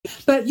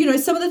But, you know,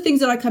 some of the things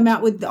that I come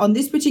out with on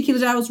this particular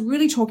day, I was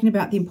really talking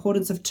about the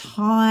importance of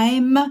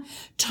time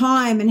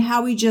and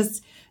how we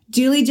just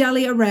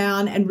dilly-dally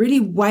around and really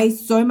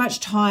waste so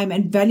much time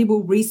and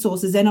valuable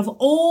resources. And of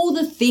all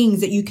the things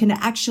that you can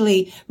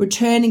actually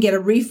return and get a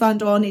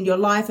refund on in your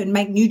life and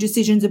make new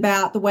decisions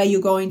about the way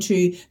you're going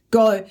to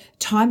go,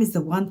 time is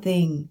the one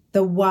thing,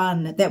 the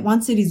one that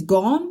once it is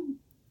gone,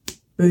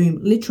 boom,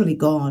 literally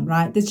gone,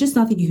 right? There's just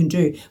nothing you can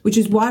do, which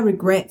is why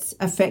regrets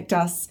affect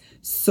us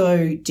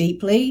so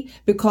deeply,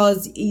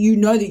 because you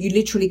know that you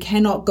literally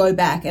cannot go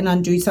back and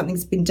undo something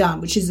that's been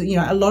done, which is, you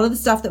know, a lot of the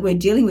stuff that we're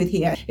dealing with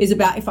here is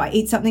about if I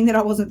eat something that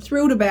I wasn't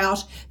thrilled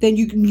about, then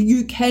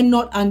you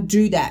cannot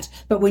undo that.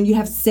 But when you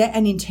have set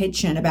an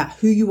intention about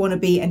who you want to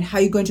be and how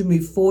you're going to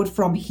move forward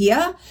from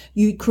here,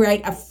 you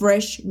create a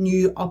fresh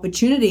new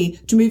opportunity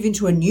to move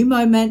into a new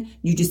moment,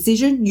 new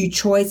decision, new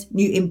choice,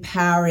 new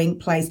empowering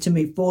place to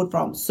move forward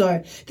from.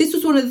 So this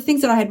was one of the things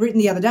that I had written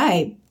the other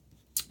day.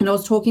 And I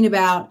was talking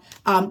about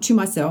to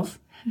myself,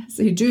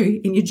 so you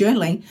do in your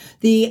journaling,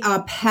 the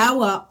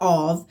power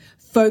of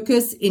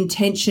focus,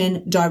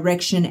 intention,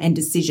 direction, and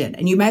decision.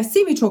 And you may have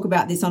seen me talk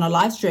about this on a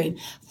live stream.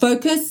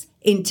 Focus,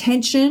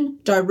 intention,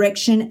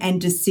 direction,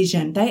 and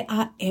decision. They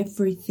are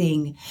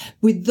everything.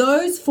 With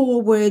those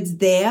 4 words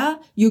there,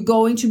 you're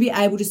going to be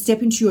able to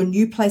step into your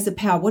new place of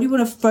power. What do you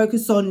want to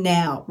focus on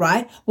now,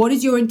 right? What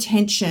is your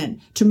intention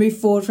to move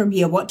forward from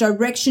here? What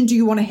direction do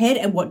you want to head,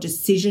 and what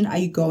decision are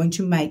you going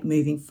to make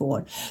moving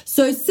forward?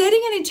 So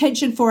setting an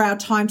intention for our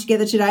time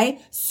together today,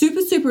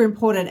 super, super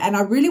important. And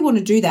I really want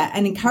to do that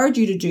and encourage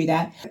you to do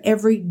that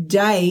every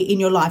day in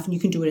your life. And you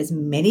can do it as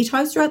many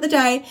times throughout the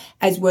day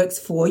as works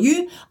for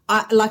you.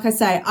 Like I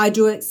say, I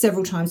do it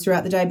several times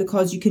throughout the day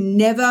because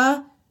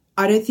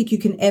I don't think you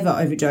can ever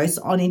overdose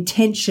on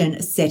intention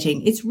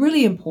setting. It's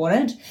really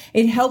important.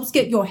 It helps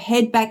get your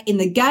head back in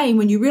the game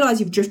when you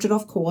realize you've drifted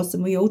off course,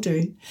 and we all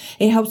do.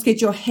 It helps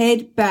get your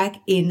head back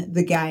in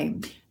the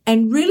game.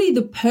 And really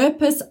the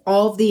purpose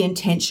of the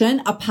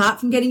intention, apart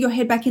from getting your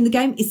head back in the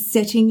game, is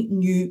setting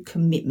new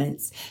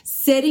commitments.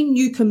 Setting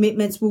new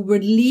commitments will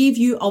relieve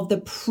you of the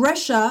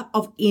pressure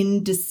of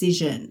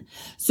indecision.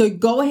 So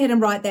go ahead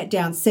and write that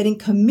down. Setting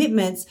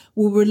commitments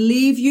will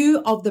relieve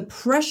you of the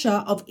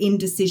pressure of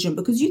indecision,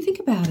 because you think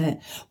about it.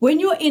 When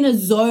you're in a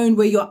zone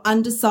where you're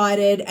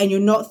undecided and you're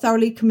not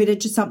thoroughly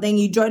committed to something,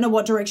 you don't know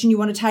what direction you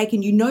want to take,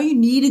 and you know you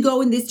need to go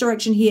in this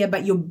direction here,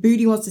 but your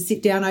booty wants to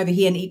sit down over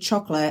here and eat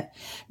chocolate,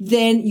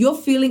 then you're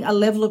feeling a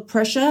level of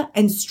pressure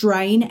and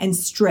strain and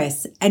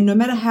stress. And no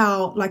matter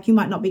how, like, you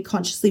might not be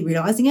consciously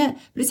realizing it,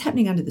 but it's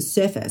happening under the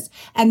surface.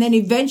 And then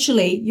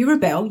eventually you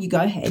rebel, you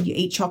go ahead, you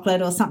eat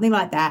chocolate or something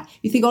like that.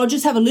 You think, oh, I'll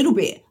just have a little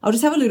bit.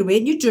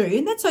 And you do,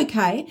 and that's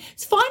okay.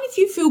 It's fine if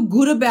you feel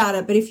good about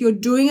it. But if you're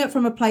doing it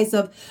from a place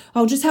of,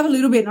 I'll just have a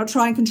little bit, not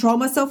try and control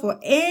myself or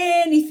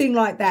anything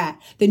like that,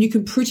 then you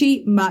can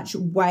pretty much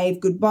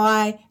wave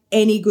goodbye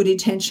any good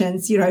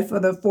intentions, you know, for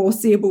the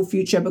foreseeable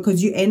future,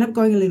 because you end up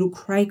going a little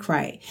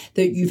cray-cray.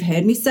 That you've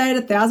heard me say it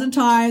 1,000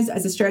 times.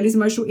 As Australia's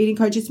emotional eating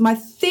coach, it's my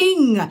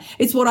thing.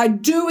 It's what I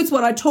do. It's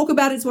what I talk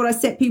about. It's what I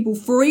set people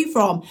free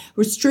from.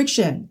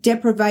 Restriction,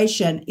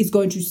 deprivation is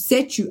going to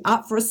set you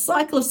up for a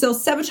cycle of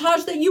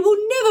self-sabotage that you will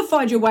never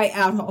find your way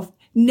out of.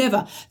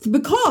 Never.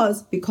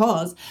 Because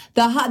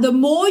the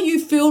more you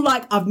feel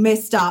like I've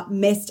messed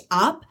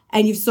up,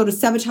 and you've sort of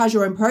sabotaged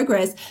your own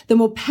progress, the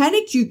more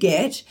panicked you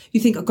get.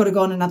 You think, I've got to go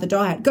on another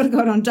diet,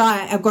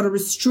 I've got to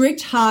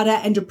restrict harder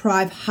and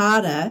deprive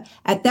harder.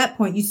 At that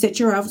point, you set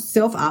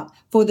yourself up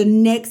for the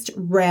next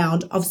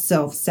round of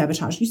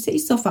self-sabotage. You set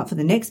yourself up for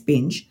the next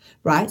binge,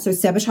 right? So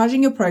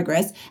sabotaging your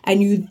progress,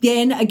 and you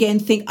then again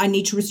think, I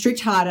need to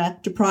restrict harder,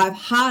 deprive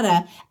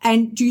harder.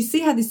 And do you see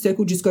how this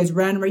circle just goes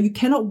round and round? You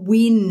cannot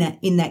win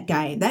in that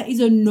game. That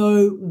is a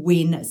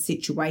no-win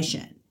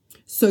situation.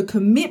 So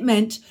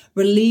commitment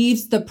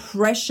relieves the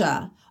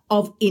pressure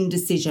of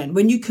indecision.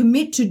 When you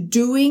commit to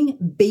doing,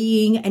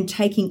 being, and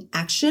taking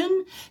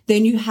action,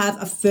 then you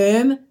have a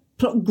firm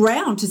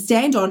ground to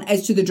stand on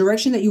as to the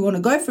direction that you want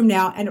to go from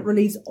now, and it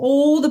relieves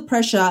all the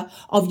pressure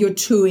of your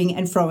toing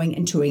and froing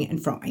and toing and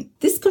froing.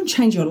 This is going to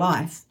change your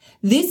life.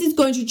 This is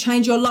going to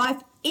change your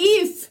life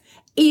if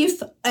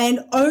and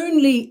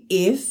only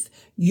if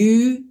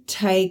you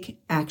take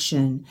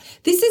action.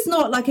 This is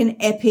not like an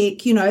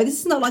epic, this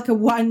is not like a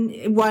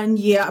one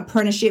year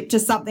apprenticeship to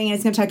something, and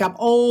it's going to take up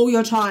all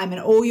your time and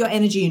all your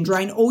energy and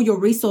drain all your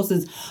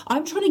resources.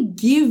 I'm trying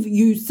to give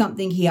you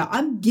something here.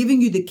 I'm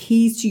giving you the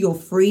keys to your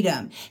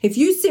freedom. If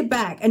you sit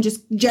back and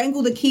just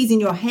jangle the keys in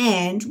your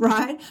hand,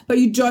 right, but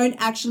you don't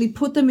actually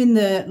put them in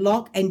the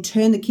lock and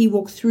turn the key,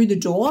 walk through the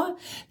door,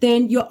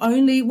 then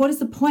what is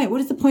the point?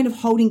 What is the point of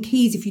holding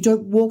keys if you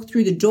don't walk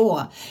through the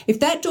door? If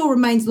that door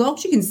remains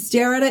locked, you can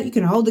stare at it, you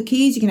can hold the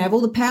keys, you can have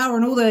all the power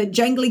and all the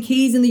jangly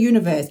keys in the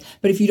universe.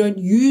 But if you don't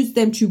use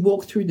them to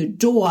walk through the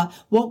door,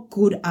 what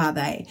good are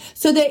they?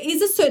 So there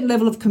is a certain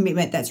level of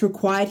commitment that's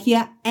required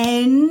here.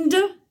 And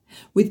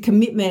With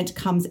commitment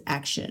comes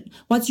action.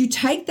 Once you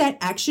take that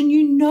action,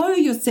 you know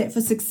you're set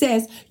for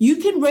success. You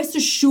can rest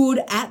assured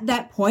at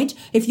that point,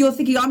 if you're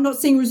thinking, I'm not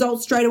seeing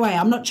results straight away,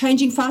 I'm not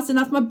changing fast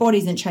enough, my body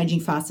isn't changing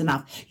fast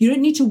enough. You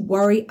don't need to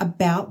worry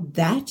about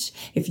that.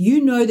 If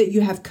you know that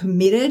you have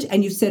committed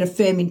and you've set a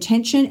firm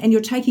intention and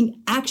you're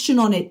taking action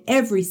on it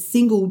every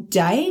single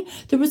day,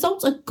 the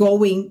results are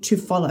going to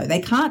follow.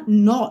 They can't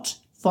not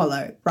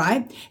follow,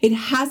 right? It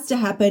has to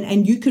happen,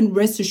 and you can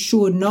rest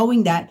assured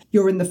knowing that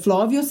you're in the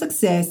flow of your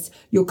success,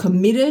 you're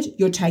committed,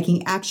 you're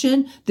taking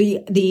action.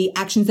 The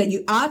actions that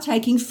you are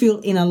taking feel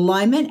in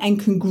alignment and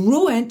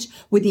congruent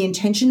with the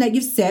intention that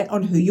you've set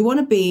on who you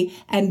want to be,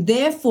 and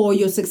therefore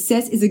your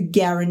success is a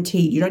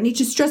guarantee. You don't need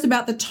to stress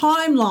about the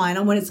timeline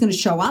on when it's going to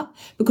show up,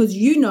 because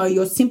you know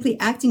you're simply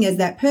acting as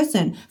that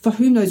person for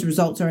whom those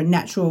results are a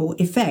natural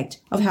effect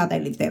of how they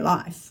live their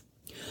life.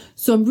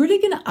 So I'm really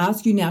going to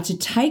ask you now to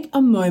take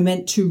a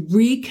moment to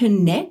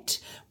reconnect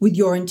with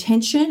your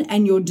intention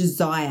and your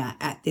desire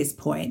at this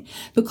point.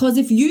 Because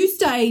if you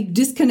stay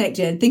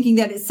disconnected, thinking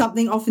that it's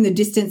something off in the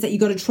distance that you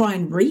got to try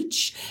and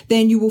reach,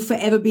 then you will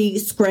forever be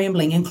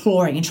scrambling and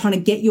clawing and trying to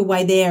get your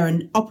way there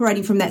and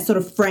operating from that sort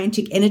of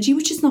frantic energy,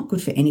 which is not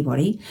good for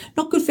anybody.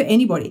 Not good for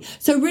anybody.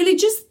 So really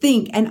just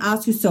think and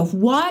ask yourself,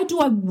 why do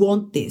I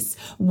want this?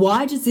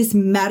 Why does this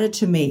matter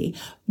to me?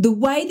 The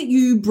way that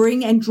you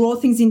bring and draw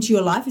things into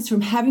your life is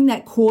from having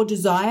that core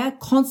desire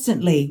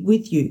constantly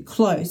with you,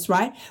 close,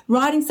 right?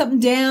 Writing something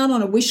down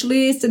on a wish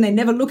list and then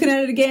never looking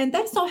at it again.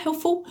 That's not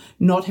helpful.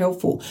 Not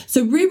helpful.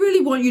 So we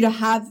really want you to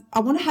I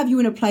want to have you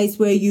in a place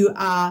where you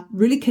are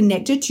really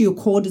connected to your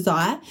core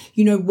desire.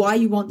 You know why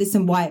you want this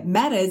and why it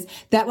matters.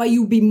 That way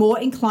you'll be more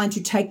inclined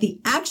to take the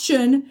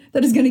action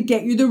that is going to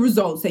get you the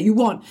results that you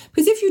want.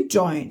 Because if you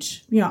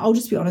don't, I'll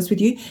just be honest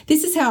with you.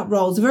 This is how it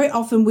rolls. Very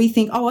often we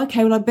think, oh,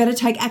 okay, well, I better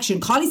take action.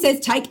 Kylie says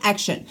take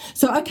action.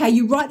 So, okay,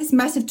 you write this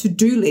massive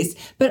to-do list,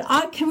 but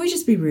can we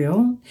just be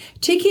real?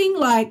 Ticking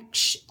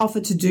off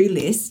a to-do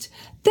list,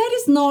 that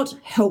is not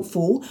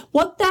helpful.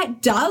 What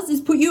that does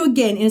is put you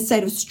again in a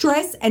state of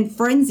stress and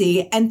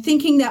frenzy and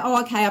thinking that,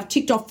 oh, okay, I've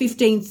ticked off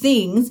 15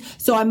 things,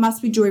 so I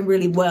must be doing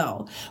really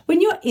well.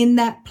 When you're in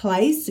that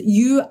place,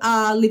 you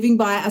are living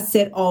by a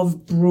set of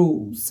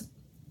rules.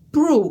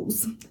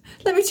 Rules.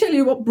 Let me tell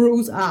you what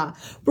rules are.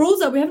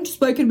 Rules are, we haven't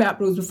spoken about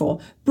rules before.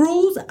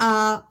 Rules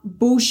are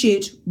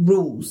bullshit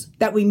rules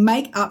that we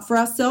make up for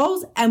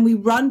ourselves and we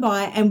run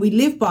by and we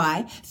live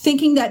by,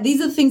 thinking that these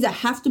are the things that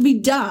have to be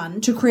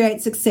done to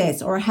create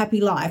success or a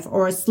happy life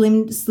or a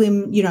slim,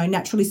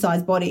 naturally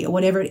sized body or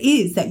whatever it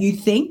is that you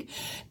think.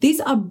 These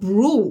are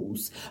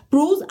rules.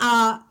 Rules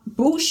are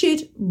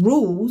bullshit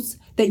rules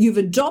that you've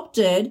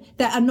adopted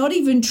that are not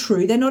even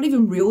true. They're not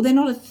even real. They're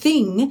not a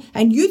thing.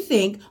 And you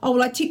think, oh,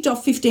 well, I ticked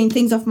off 15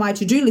 things off my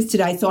to-do list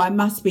today, so I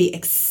must be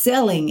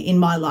excelling in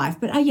my life.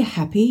 But are you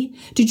happy?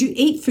 Did you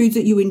eat foods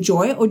that you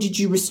enjoy, or did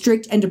you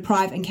restrict and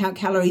deprive and count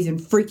calories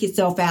and freak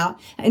yourself out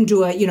and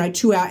do a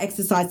 2-hour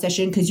exercise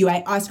session because you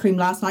ate ice cream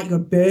last night? You're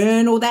going to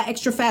burn all that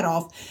extra fat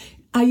off.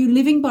 Are you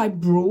living by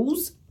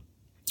rules?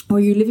 Or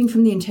are you living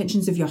from the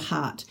intentions of your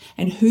heart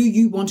and who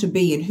you want to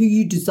be and who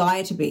you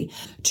desire to be?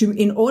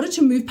 In order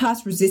to move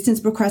past resistance,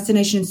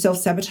 procrastination, and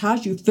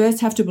self-sabotage, you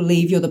first have to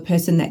believe you're the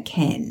person that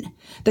can.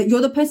 That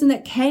you're the person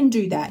that can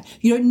do that.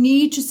 You don't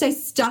need to stay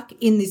stuck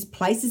in this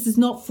place. This is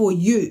not for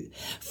you.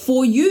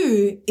 For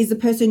you is the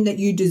person that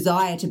you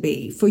desire to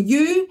be. For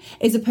you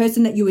is a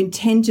person that you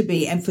intend to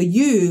be. And for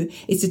you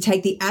is to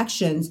take the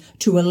actions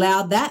to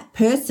allow that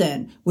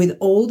person with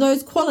all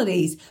those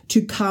qualities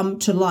to come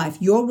to life.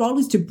 Your role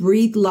is to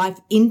breathe life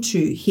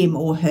into him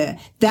or her.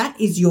 That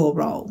is your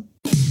role.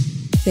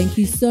 Thank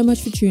you so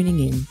much for tuning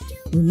in.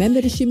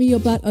 Remember to shimmy your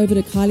butt over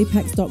to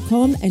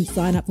kyliepax.com and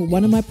sign up for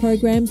one of my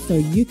programs so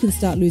you can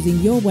start losing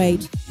your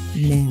weight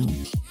now.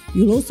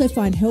 You'll also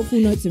find helpful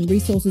notes and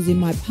resources in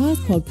my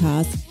past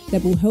podcasts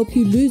that will help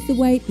you lose the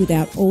weight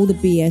without all the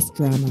BS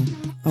drama.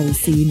 I will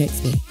see you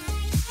next week.